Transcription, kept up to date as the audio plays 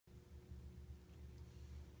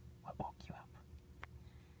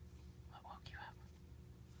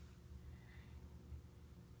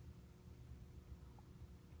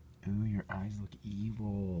your eyes look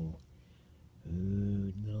evil.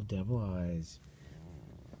 Ooh, little devil eyes.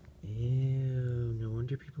 Ew, no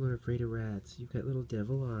wonder people are afraid of rats. You've got little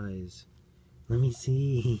devil eyes. Let me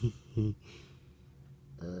see.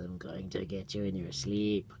 I'm going to get you in your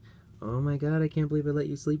sleep. Oh my god, I can't believe I let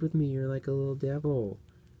you sleep with me. You're like a little devil.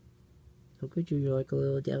 Look at you, you're like a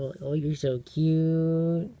little devil. Oh, you're so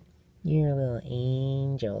cute. You're a little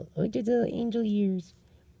angel. Oh, just little angel ears.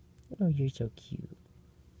 Oh, you're so cute.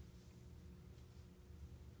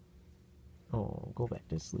 Oh, go back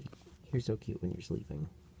to sleep. You're so cute when you're sleeping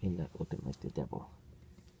and not looking like the devil.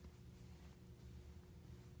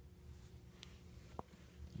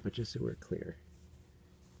 But just so we're clear,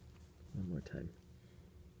 one more time.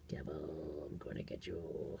 Devil, I'm gonna get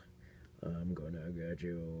you. I'm gonna get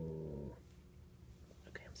you.